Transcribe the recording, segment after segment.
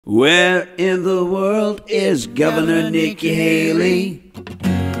Where in the world is Governor Nikki Haley?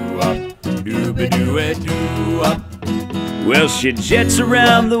 Well, she jets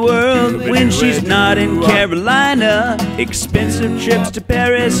around the world when she's not in Carolina. Expensive trips to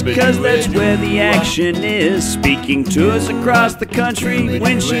Paris, cause that's where the action is. Speaking tours across the country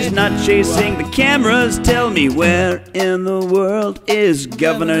when she's not chasing the cameras. Tell me, where in the world is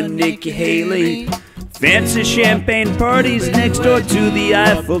Governor Nikki Haley? Fancy champagne parties next door to the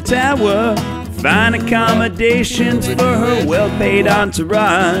Eiffel Tower. Fine accommodations for her well-paid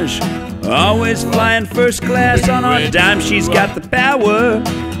entourage. Always flying first class on a dime, she's got the power.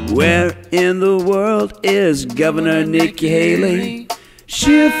 Where in the world is Governor Nikki Haley?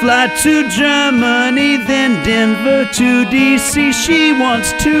 She'll fly to Germany, then Denver to DC. She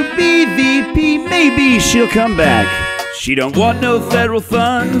wants to be VP, maybe she'll come back. She don't want no federal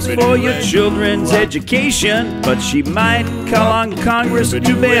funds for your children's education, but she might call on Congress to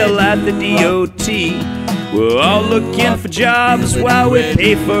bail out the DOT. We're all looking for jobs while we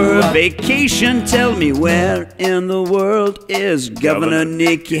pay for her vacation. Tell me, where in the world is Governor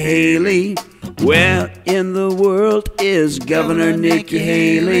Nikki Haley? Where in the world is Governor Nikki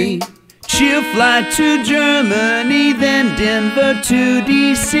Haley? She'll fly to Germany, then Denver to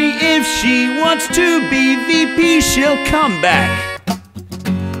DC. If she wants to be VP, she'll come back.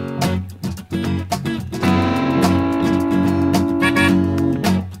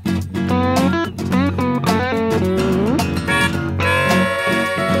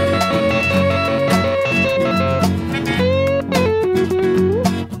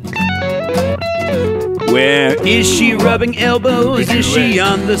 Where is she rubbing elbows? Is she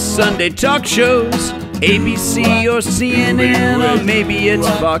on the Sunday talk shows? ABC or CNN, or maybe it's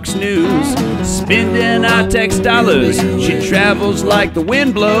Fox News. Spending our tax dollars, she travels like the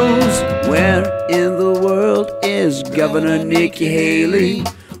wind blows. Where in the world is Governor Nikki Haley?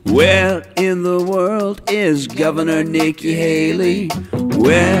 Where in the world is Governor Nikki Haley?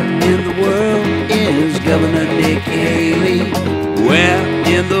 Where in the world is Governor Nikki Haley? Where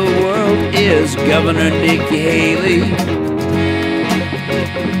in the world is Governor Nikki Haley?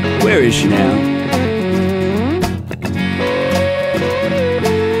 Where is she now?